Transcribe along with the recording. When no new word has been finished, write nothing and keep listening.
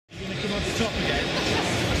top again.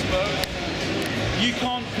 You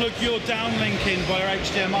can't plug your downlink in via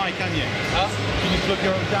HDMI, can you? Huh? Can you plug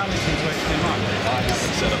your downlink into HDMI? I have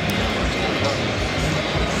it set up.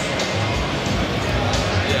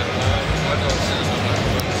 Yeah, I know it's set up.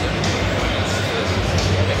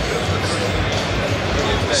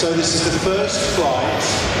 So this is the first flight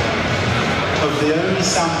of the only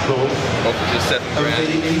sample of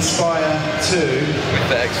the Inspire 2 with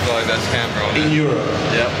the X5S camera on in Europe.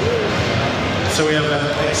 Yep. So we have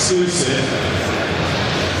an exclusive,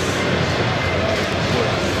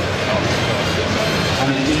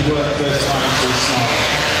 and it did work first time for the smart.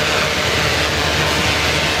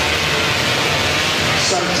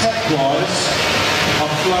 So tech-wise,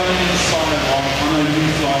 I've flown Inspire 1. I know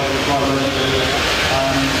you fly regularly.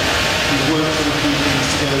 You've worked on a few things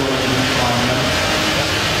together when you've flying them.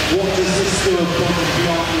 What does this do above and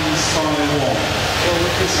beyond the Inspire 1? Well,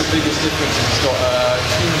 this is the biggest difference. It's got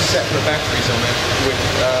two separate batteries on it.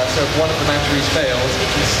 So if one of the batteries fails, it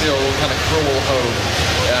can still kind of crawl home.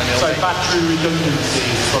 So battery redundancy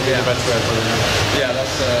is probably the best way of putting it. Yeah,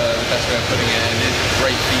 that's the best way of putting it, and it's a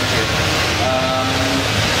great feature.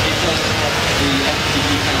 It does have the FPV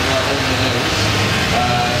camera on the nose,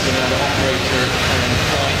 so now the operator can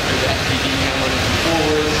fly through the FPV camera looking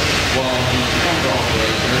forward, while the camera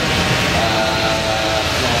operator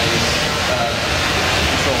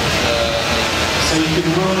controls the... So you can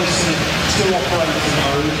run this in two operator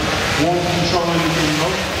mode, one controlling the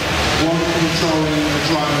gimbal, one controlling the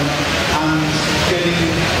drone, and getting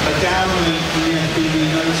a downlink from the FPV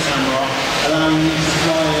nose camera, allowing you to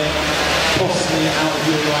fly it possibly out of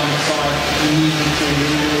your line of sight if you need to.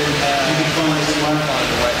 You can find it somewhere.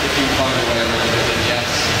 If you find a way around it, then yes.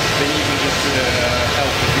 But even just to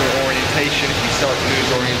help with your orientation, if you start to lose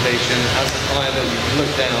orientation, as a pilot you can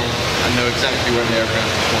look down and know exactly where the aircraft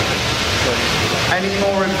is pointing. Any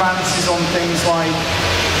more advances on things like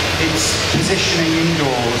its positioning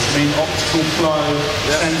indoors? I mean, optical flow,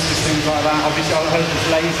 sensors, things like that. Obviously, I hope there's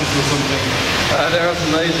lasers or something. There are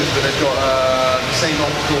some lasers, but they've got the same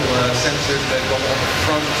optical sensors they've got on the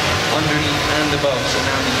front, underneath, and above. So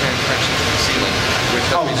now you can crash into the ceiling.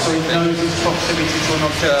 So it knows its proximity to an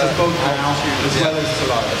object above now, as well as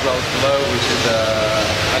below. As well as below, which is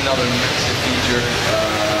another massive feature.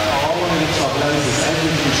 I want to try lasers.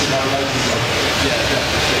 Everything should have lasers on. Yeah,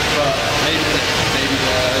 definitely. But maybe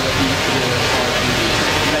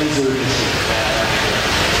laser edition.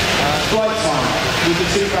 Flight time with the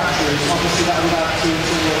two batteries. Obviously, that would add to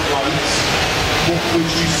your flights. What would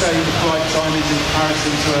you say the flight time is in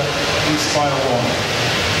comparison to an Inspire 1?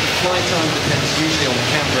 Flight time depends usually on the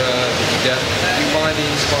camera that you get. You buy the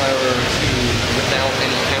Inspire 2 without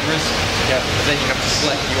any cameras, but then you have to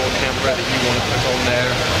select your camera that you want to put on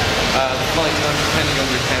there. The flight time, depending on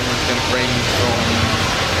your camera, is going to range from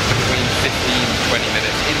between 15 and 20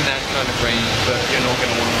 minutes, in that kind of range, but you're not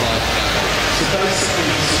going to want to fly for that long. So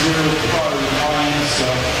basically, this is real pro high-end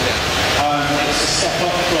stuff. Yeah. It's a step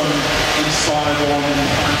up from Inspire 1 and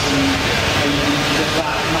Phantom. You get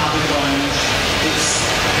that massive range. It's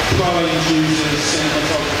pro-end users,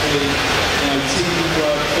 cinematography, TV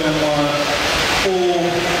work, film work, or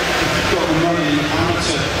if you've got the money,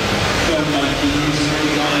 amateur filmmaking using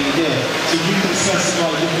really high-end gear. So you can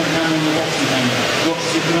specify different camera on the bottom camera. Lots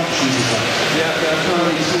of different options is that? Yeah, there are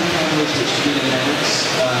currently two cameras which are being announced,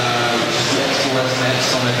 which is the X4S and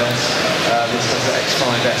X5S. This has the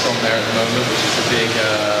X5S on there at the moment, which is the big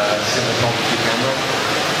cinematography camera.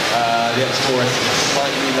 The X4S is a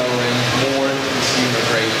slightly lower end, more consumer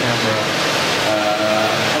grade camera.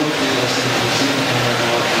 Hopefully it'll see the consumer camera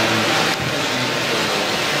and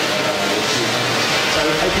we'll see what happens. So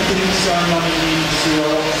everything is going on in the industry,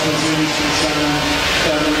 or optical zooms concerned,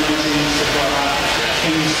 thermal imaging, stuff like that.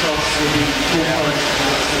 Fingers crossed will be incorporated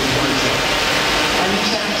towards the project. Any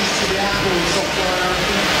changes to the app or software or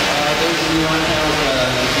anything? There's a new app now,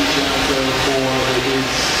 the DJI Inspire 4. It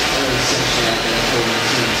is essentially identical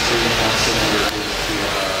to how similar it is to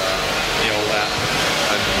the old app.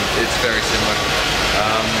 It's very similar.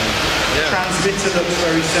 Transmitter looks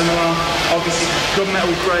very similar. Obviously,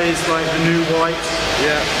 gunmetal grey is like the new white.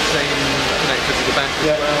 Yeah, same connector to the back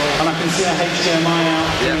as well. And I can see a HDMI out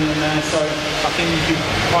in there, so I think you could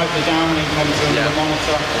pipe the downlink onto the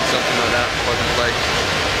monitor. Or something like that, plug and play.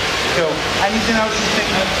 Cool. Anything else you think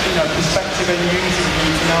that prospective end users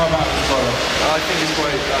need to know about the product? I think it's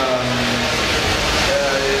quite.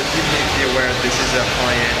 People need to be aware that this is a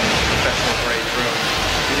high-end professional grade drone.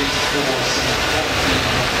 It is for some quality,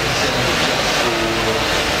 not necessarily just for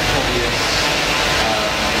hobbyists.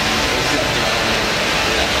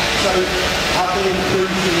 So, have they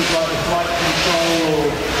improved things like the flight control or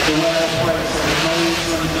the way it operates on the modes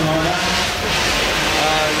or anything like that?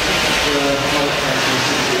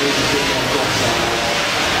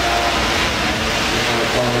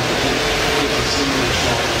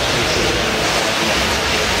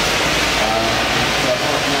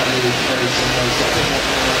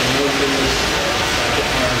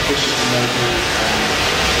 modules.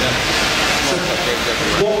 So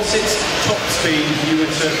what's its top speed if you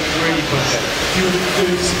were to really push it? If you were to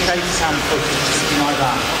do some case cam footage, something like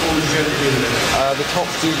that, what would you ever do with it? The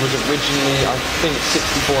top speed was originally, I think,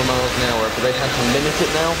 64 miles an hour, but they had to limit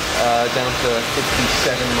it now down to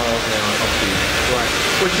 57 miles an hour top speed. Right.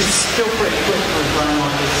 Which is still pretty quick for a brand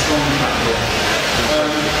like this strong platform.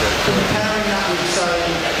 Comparing that with, say,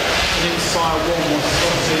 an Inspire 1, what's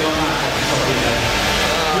obviously on that top of there?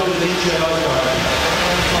 Your DJI guy.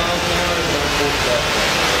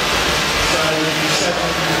 So you said,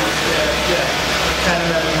 10,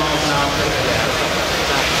 11 miles an hour quicker.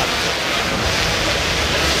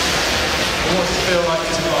 What's it feel like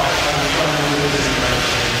to fly? Having flown with this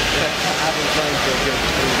information? Having flown for a good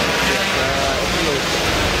speed, it feels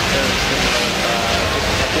very similar,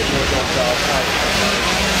 just a bit more docile,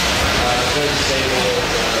 very stable.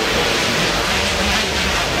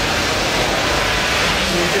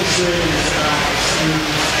 So this really is about smooth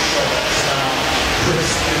shots, about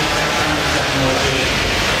crisp technology.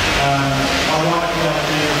 I like the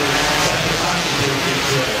idea of separate battery built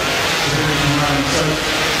into it to bring it around. So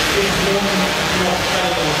if one not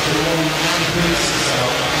fails or one reboots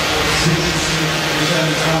itself, as soon as you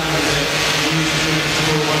return to battery with it, you use it to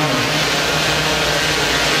full running.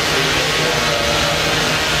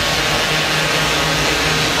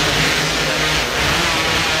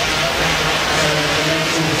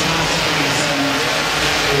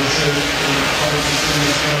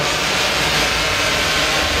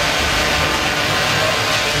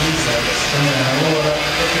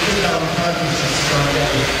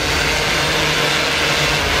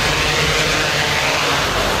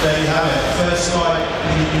 There you have it. First flight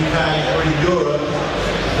in the UK or in Europe,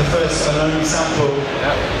 the first and only sample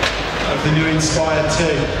of the new Inspire 2.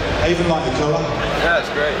 I even like the colour. Yeah, it's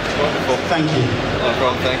great. It's wonderful. Thank you. No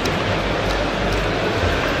problem, thank you.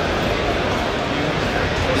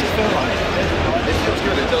 What's it feel like? It feels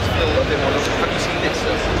good. It does feel a bit more. Have you seen this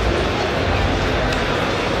stuff?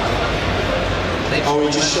 Oh, he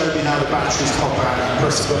just showed me how the batteries pop out and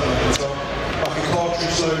press a button on the top. Like a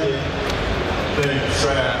cartridge loaded. Boom,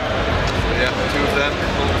 straight out. Yeah, 2 of them,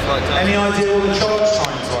 longer flight time. Any idea what the charge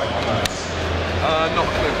time's like on those? Not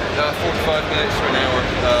a clue. 45 minutes to an hour.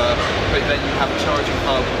 But then you have a charging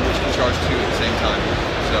hub which can charge 2 at the same time.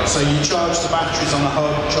 So you charge the batteries on the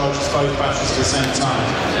hub, charges both batteries at the same time.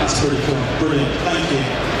 That's pretty cool. Brilliant. Thank you.